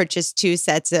purchased 2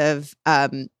 sets of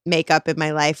makeup in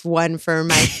my life, one for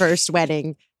my first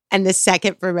wedding and the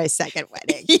second for my second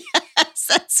wedding. Yes,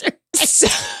 that's right.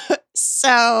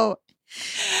 So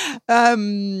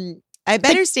I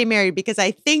better stay married because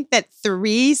I think that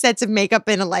 3 sets of makeup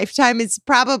in a lifetime is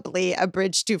probably a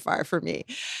bridge too far for me.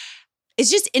 It's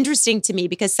just interesting to me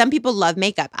because some people love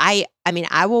makeup. I mean,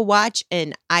 I will watch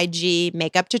an IG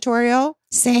makeup tutorial.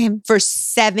 Same. For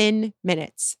 7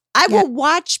 minutes. I will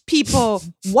watch people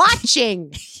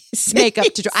watching makeup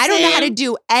tutorial. I don't know how to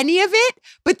do any of it,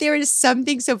 but there is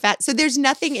something so fast. So there's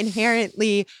nothing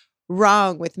inherently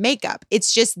wrong with makeup.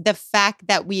 It's just the fact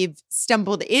that we've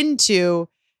stumbled into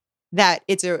that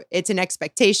it's an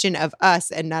expectation of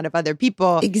us and not of other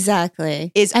people.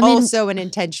 Exactly. Is also an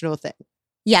intentional thing.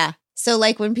 Yeah. So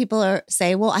like when people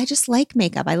say, well, I just like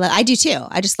makeup. I do too.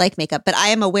 I just like makeup, but I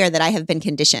am aware that I have been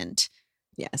conditioned.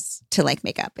 Yes. To like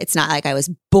makeup. It's not like I was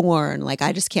born, like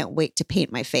I just can't wait to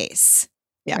paint my face.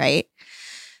 Yeah. Right.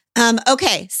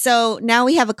 Okay. So now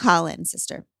we have a call-in,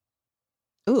 sister.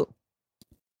 Ooh.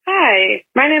 Hi,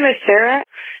 my name is Sarah.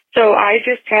 So I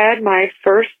just had my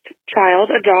first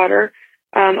child, a daughter,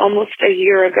 almost a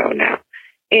year ago now.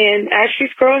 And as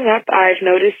she's growing up, I've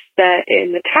noticed that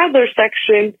in the toddler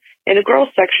section, in the girls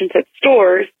sections at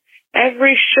stores,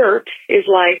 every shirt is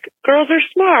like, girls are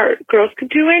smart, girls can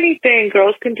do anything,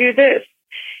 girls can do this.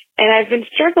 And I've been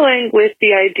struggling with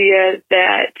the idea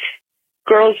that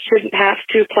girls shouldn't have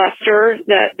to plaster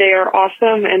that they are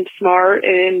awesome and smart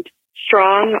and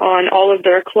strong on all of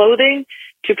their clothing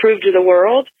to prove to the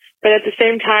world. But at the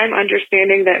same time,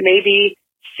 understanding that maybe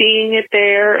seeing it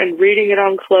there and reading it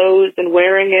on clothes and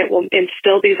wearing it will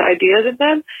instill these ideas in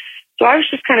them. So I was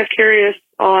just kind of curious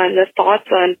on the thoughts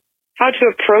on how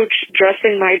to approach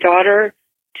dressing my daughter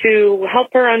to help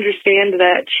her understand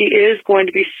that she is going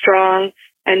to be strong,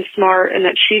 and smart, and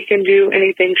that she can do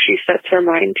anything she sets her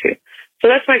mind to. So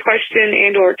that's my question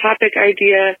and or topic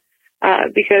idea,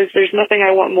 because there's nothing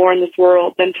I want more in this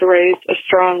world than to raise a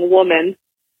strong woman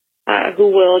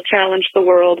who will challenge the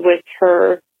world with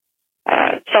her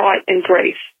thought and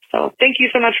grace. So thank you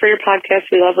so much for your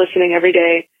podcast. We love listening every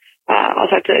day. I'll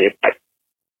talk to you later. Bye.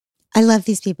 I love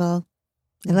these people.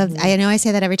 I know I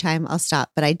say that every time. I'll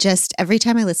stop, but every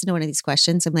time I listen to one of these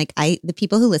questions, I'm like, the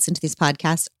people who listen to this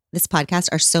podcast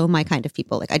are so my kind of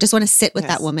people. Like, I just want to sit with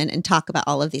that woman and talk about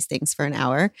all of these things for an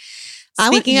hour.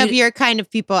 Speaking of your kind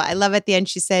of people, I love at the end,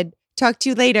 she said, talk to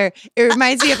you later. It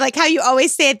reminds me of like how you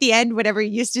always say at the end, whatever you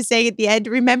used to say at the end.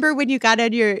 Remember when you got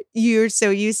on you're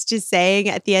so used to saying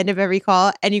at the end of every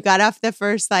call, and you got off the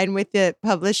first line with the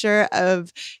publisher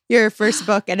of your first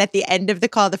book. And at the end of the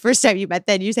call, the first time you met,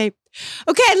 then you say,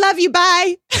 okay, I love you.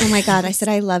 Bye. Oh my God. I said,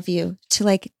 I love you to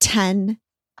like 10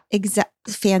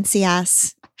 fancy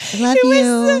ass. I love you. It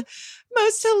was the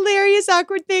most hilarious,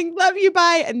 awkward thing. Love you.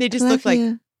 Bye. And they just look like,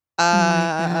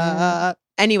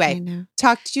 anyway,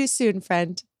 talk to you soon,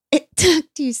 friend. Talk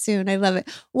to you soon. I love it.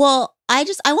 Well, I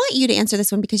want you to answer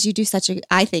this one because you do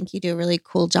I think you do a really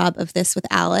cool job of this with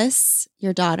Alice,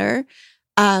 your daughter.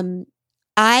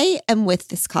 I am with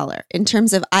this caller in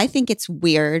terms of, I think it's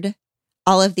weird.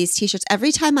 All of these t-shirts,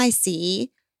 every time I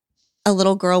see a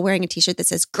little girl wearing a t-shirt that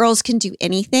says girls can do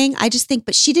anything, I just think,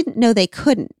 but she didn't know they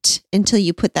couldn't until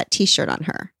you put that t-shirt on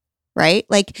her. Right?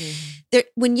 Like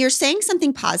when you're saying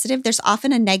something positive, there's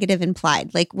often a negative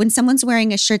implied. Like when someone's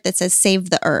wearing a shirt that says save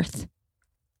the earth,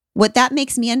 what that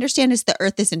makes me understand is the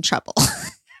earth is in trouble.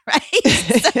 Right?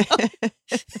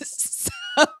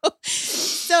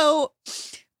 So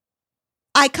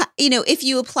if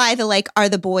you apply the like, are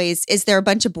the boys, is there a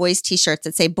bunch of boys t-shirts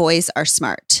that say boys are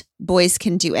smart? Boys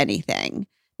can do anything?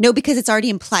 No, because it's already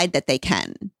implied that they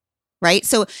can. Right?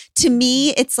 So to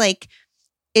me, it's like,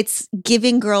 it's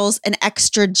giving girls an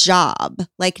extra job.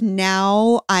 Like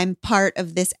now I'm part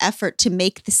of this effort to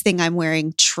make this thing I'm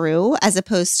wearing true, as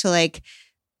opposed to like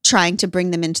trying to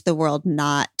bring them into the world,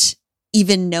 not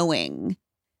even knowing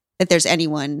that there's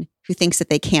anyone who thinks that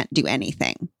they can't do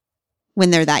anything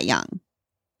when they're that young.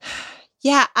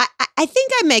 Yeah, I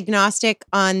think I'm agnostic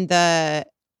on the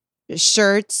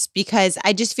shirts because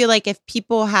I just feel like if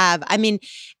people have, I mean,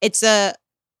 it's a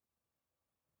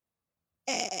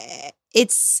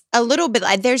little bit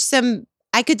like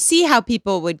I could see how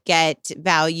people would get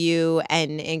value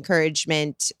and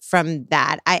encouragement from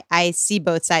that. I see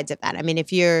both sides of that. I mean,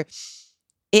 if you're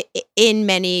in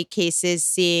many cases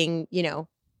seeing a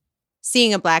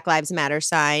Black Lives Matter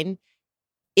sign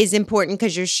is important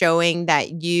because you're showing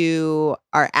that you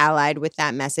are allied with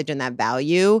that message and that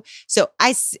value. So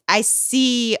I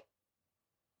see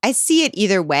it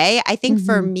either way. I think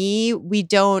for me, we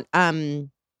don't,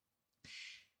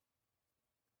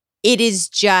 it is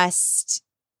just,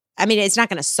 I mean, it's not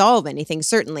going to solve anything,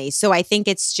 certainly. So I think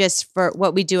it's just for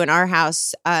what we do in our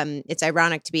house. It's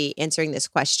ironic to be answering this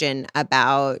question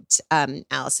about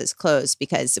Alice's clothes,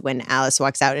 because when Alice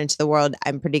walks out into the world,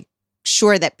 I'm pretty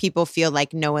sure that people feel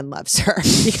like no one loves her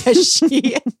because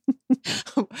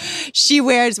she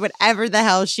wears whatever the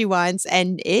hell she wants,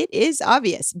 and it is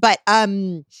obvious. But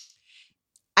I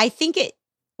think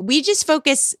we just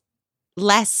focus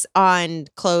less on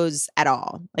clothes at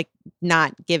all, like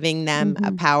not giving them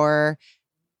a power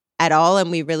at all. And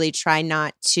we really try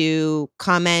not to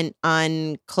comment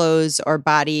on clothes or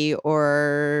body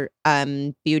or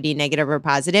beauty, negative or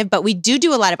positive. But we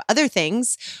do a lot of other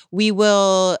things. We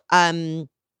will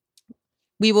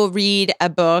read a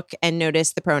book and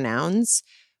notice the pronouns.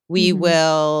 We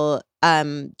will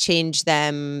change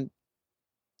them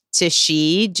to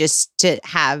she, just to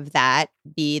have that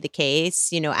be the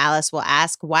case. Alice will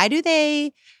ask, why do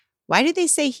they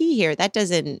say he here? That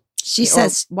doesn't, she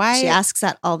says, why? She asks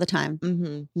that all the time.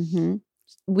 I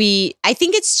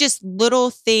think it's just little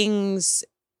things.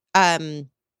 What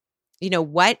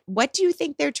do you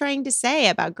think they're trying to say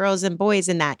about girls and boys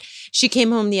in that? She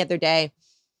came home the other day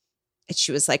and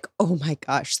she was like, oh my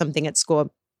gosh, something at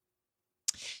school.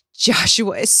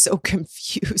 Joshua is so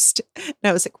confused. And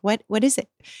I was like, what is it?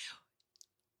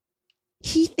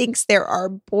 He thinks there are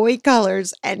boy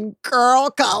colors and girl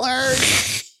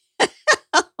colors.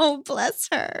 Oh, bless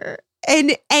her.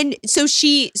 And so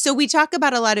we talk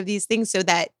about a lot of these things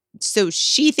so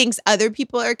she thinks other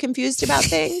people are confused about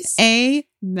things.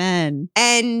 Amen.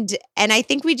 And I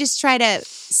think we just try to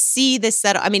see the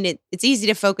subtle, I mean, it's easy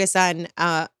to focus on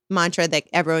mantra that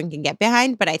everyone can get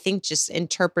behind, but I think just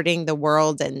interpreting the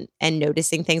world and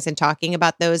noticing things and talking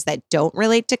about those that don't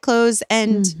relate to clothes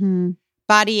and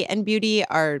body and beauty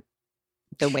are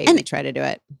the way we try to do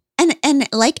it. And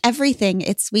like everything,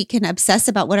 we can obsess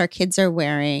about what our kids are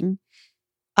wearing.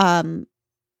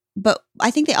 But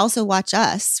I think they also watch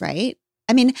us, right?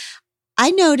 I mean,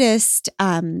 I noticed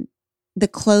the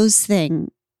clothes thing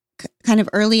kind of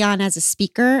early on as a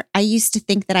speaker. I used to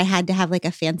think that I had to have like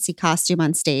a fancy costume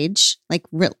on stage, like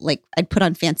I'd put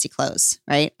on fancy clothes,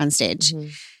 right, on stage. Mm-hmm.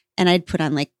 And I'd put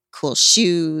on like cool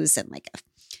shoes and like a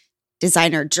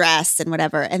designer dress and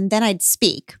whatever. And then I'd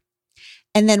speak.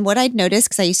 And then what I'd noticed,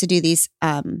 because I used to do these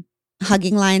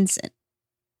hugging lines,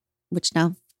 which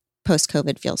now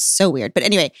post-COVID feels so weird. But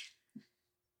anyway,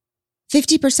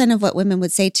 50% of what women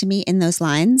would say to me in those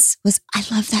lines was, I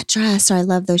love that dress, or I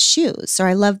love those shoes, or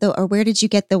I love or where did you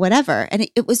get the whatever? And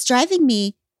it was driving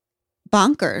me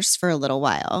bonkers for a little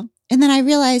while. And then I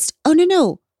realized, oh,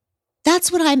 no,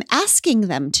 that's what I'm asking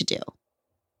them to do.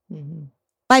 Mm-hmm.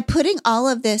 By putting all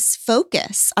of this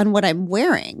focus on what I'm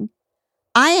wearing,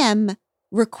 I am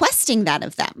requesting that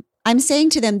of them. I'm saying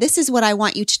to them, this is what I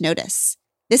want you to notice.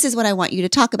 This is what I want you to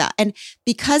talk about. And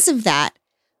because of that,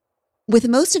 with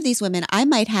most of these women, I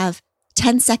might have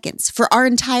 10 seconds for our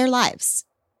entire lives.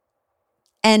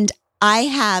 And I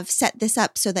have set this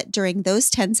up so that during those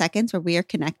 10 seconds where we are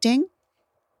connecting,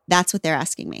 that's what they're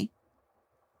asking me.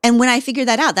 And when I figured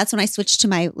that out, that's when I switched to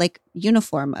my like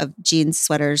uniform of jeans,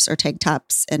 sweaters, or tank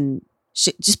tops. And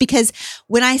just because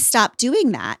when I stopped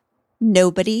doing that,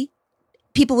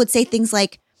 people would say things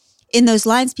like, in those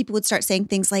lines, people would start saying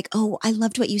things like, oh, I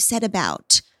loved what you said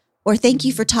about, or thank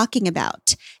you for talking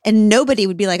about. And nobody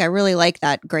would be like, I really like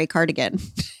that gray cardigan.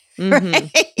 Mm-hmm. Right?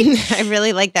 I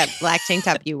really like that black tank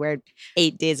top you wear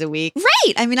 8 days a week.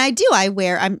 Right. I mean, I do. I'm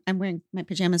wearing my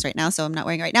pajamas right now, so I'm not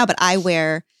wearing it right now, but I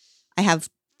have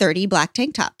 30 black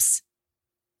tank tops.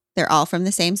 They're all from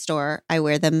the same store. I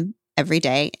wear them every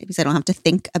day because I don't have to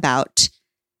think about,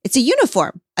 it's a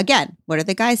uniform. Again, what are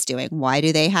the guys doing? Why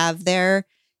do they have their,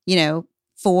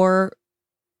 4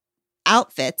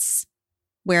 outfits,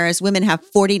 whereas women have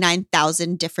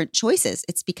 49,000 different choices?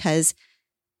 It's because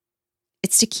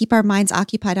it's to keep our minds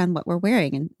occupied on what we're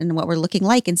wearing and what we're looking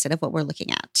like instead of what we're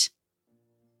looking at.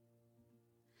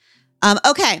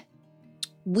 Okay.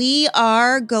 We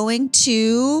are going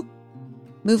to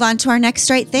move on to our next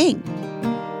right thing.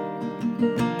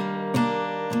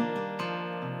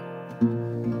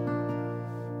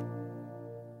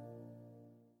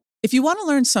 If you want to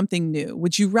learn something new,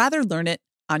 would you rather learn it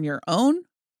on your own,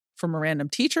 from a random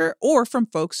teacher, or from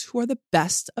folks who are the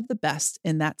best of the best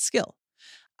in that skill?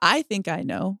 I think I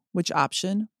know which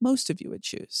option most of you would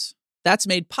choose. That's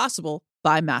made possible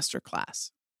by Masterclass.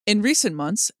 In recent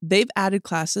months, they've added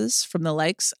classes from the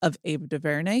likes of Ava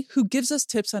DuVernay, who gives us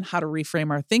tips on how to reframe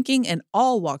our thinking in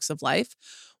all walks of life.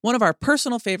 One of our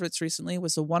personal favorites recently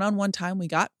was the one-on-one time we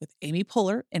got with Amy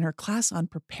Poehler in her class on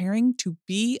preparing to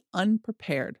be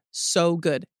unprepared. So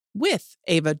good. With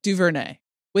Ava DuVernay.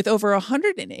 With over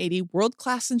 180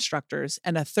 world-class instructors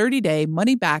and a 30-day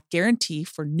money-back guarantee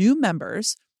for new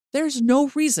members, there's no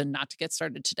reason not to get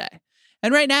started today.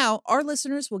 And right now, our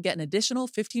listeners will get an additional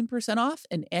 15% off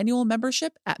an annual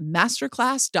membership at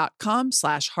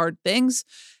masterclass.com/hardthings.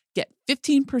 Get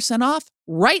 15% off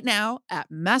right now at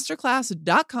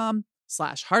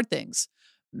masterclass.com/hardthings.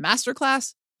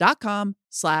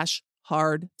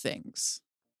 Masterclass.com/hardthings.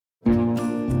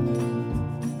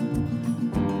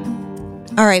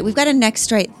 All right, we've got a next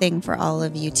right thing for all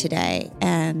of you today.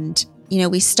 And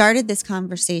we started this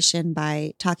conversation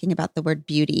by talking about the word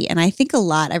beauty. And I think a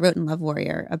lot, I wrote in Love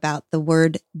Warrior about the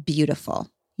word beautiful.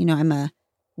 I'm a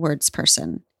words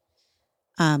person.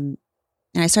 And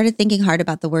I started thinking hard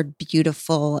about the word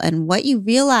beautiful and what you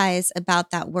realize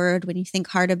about that word when you think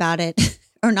hard about it,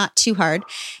 or not too hard,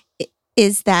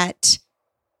 is that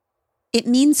it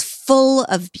means full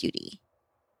of beauty,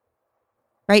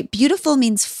 right? Beautiful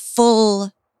means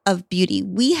full of beauty.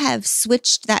 We have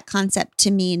switched that concept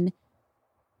to mean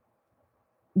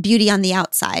beauty on the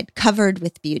outside, covered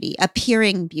with beauty,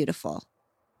 appearing beautiful.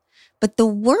 But the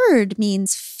word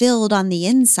means filled on the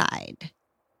inside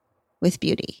with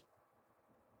beauty,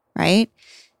 right?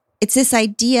 It's this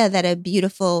idea that a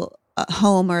beautiful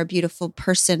home or a beautiful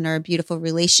person or a beautiful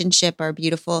relationship or a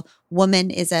beautiful woman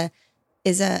is a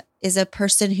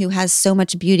person who has so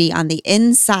much beauty on the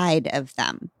inside of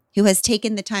them, who has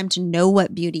taken the time to know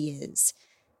what beauty is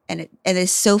and it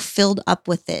is so filled up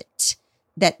with it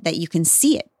that you can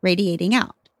see it radiating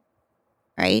out,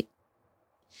 right?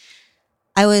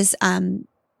 I was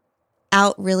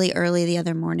out really early the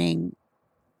other morning.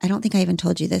 I don't think I even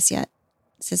told you this yet,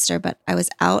 sister, but I was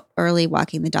out early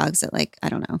walking the dogs at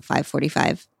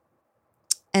 5:45.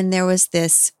 And there was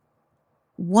this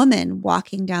woman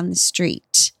walking down the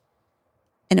street.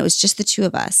 And it was just the two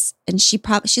of us. And she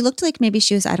looked like maybe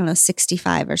she was,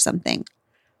 65 or something.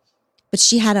 But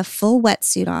she had a full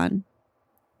wetsuit on,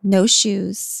 no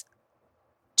shoes,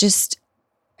 just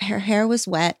her hair was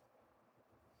wet.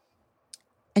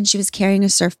 And she was carrying a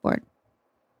surfboard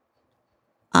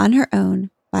on her own,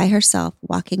 by herself,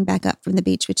 walking back up from the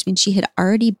beach, which means she had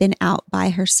already been out by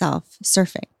herself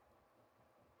surfing.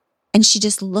 And she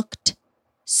just looked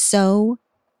so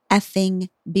effing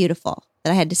beautiful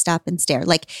that I had to stop and stare.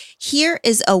 Like, here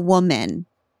is a woman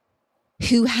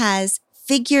who has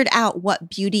figured out what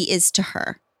beauty is to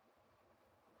her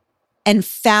and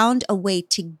found a way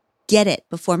to get it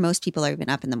before most people are even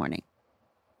up in the morning.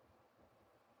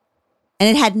 And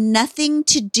it had nothing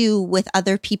to do with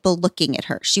other people looking at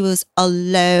her. She was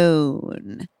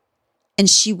alone and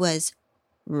she was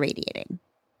radiating.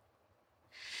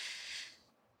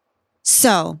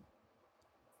 So,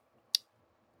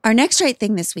 our next right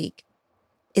thing this week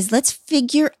is let's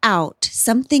figure out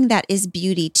something that is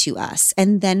beauty to us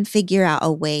and then figure out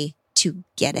a way to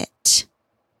get it,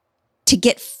 to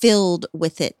get filled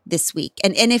with it this week.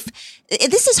 And if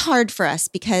this is hard for us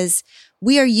because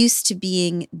we are used to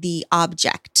being the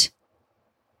object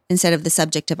instead of the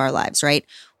subject of our lives, right?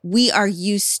 We are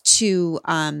used to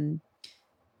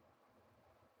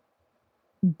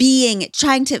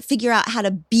trying to figure out how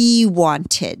to be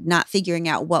wanted, not figuring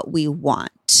out what we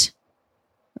want,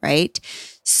 right?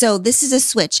 So this is a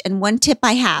switch. And one tip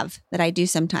I have that I do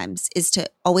sometimes is to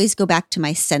always go back to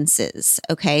my senses,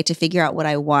 okay? To figure out what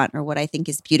I want or what I think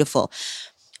is beautiful.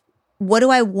 What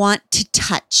do I want to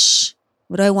touch?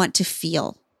 What do I want to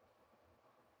feel?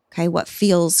 Okay, what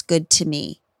feels good to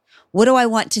me? What do I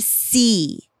want to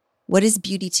see? What is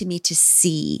beauty to me to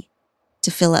see, to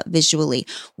fill up visually?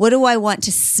 What do I want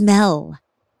to smell?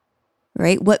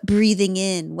 Right? What breathing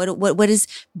in? What is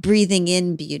breathing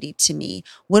in beauty to me?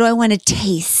 What do I want to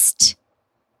taste?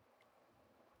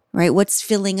 Right? What's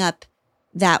filling up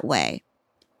that way?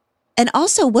 And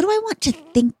also, what do I want to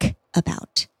think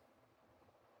about?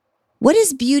 What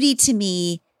is beauty to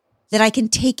me that I can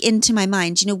take into my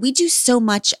mind? You know, we do so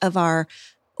much of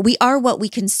we are what we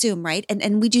consume, right?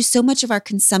 And we do so much of our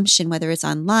consumption, whether it's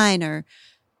online or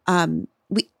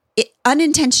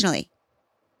unintentionally.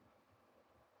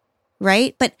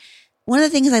 Right? But one of the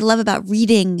things I love about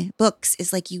reading books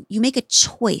is like you make a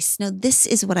choice. No, this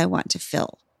is what I want to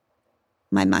fill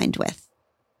my mind with.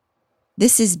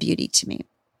 This is beauty to me.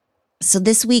 So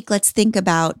this week, let's think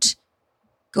about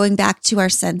going back to our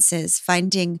senses,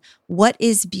 finding what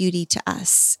is beauty to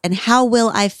us and how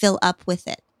will I fill up with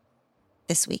it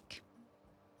this week.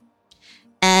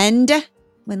 And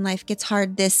when life gets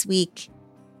hard this week,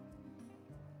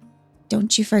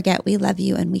 don't you forget we love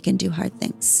you and we can do hard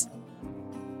things.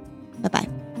 Bye-bye.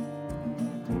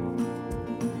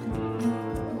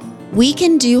 We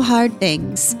Can Do Hard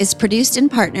Things is produced in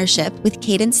partnership with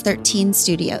Cadence 13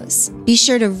 Studios. Be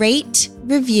sure to rate,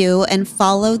 review, and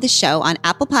follow the show on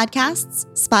Apple Podcasts,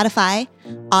 Spotify,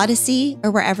 Odyssey, or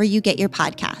wherever you get your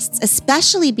podcasts.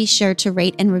 Especially be sure to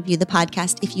rate and review the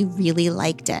podcast if you really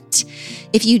liked it.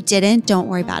 If you didn't, don't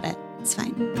worry about it.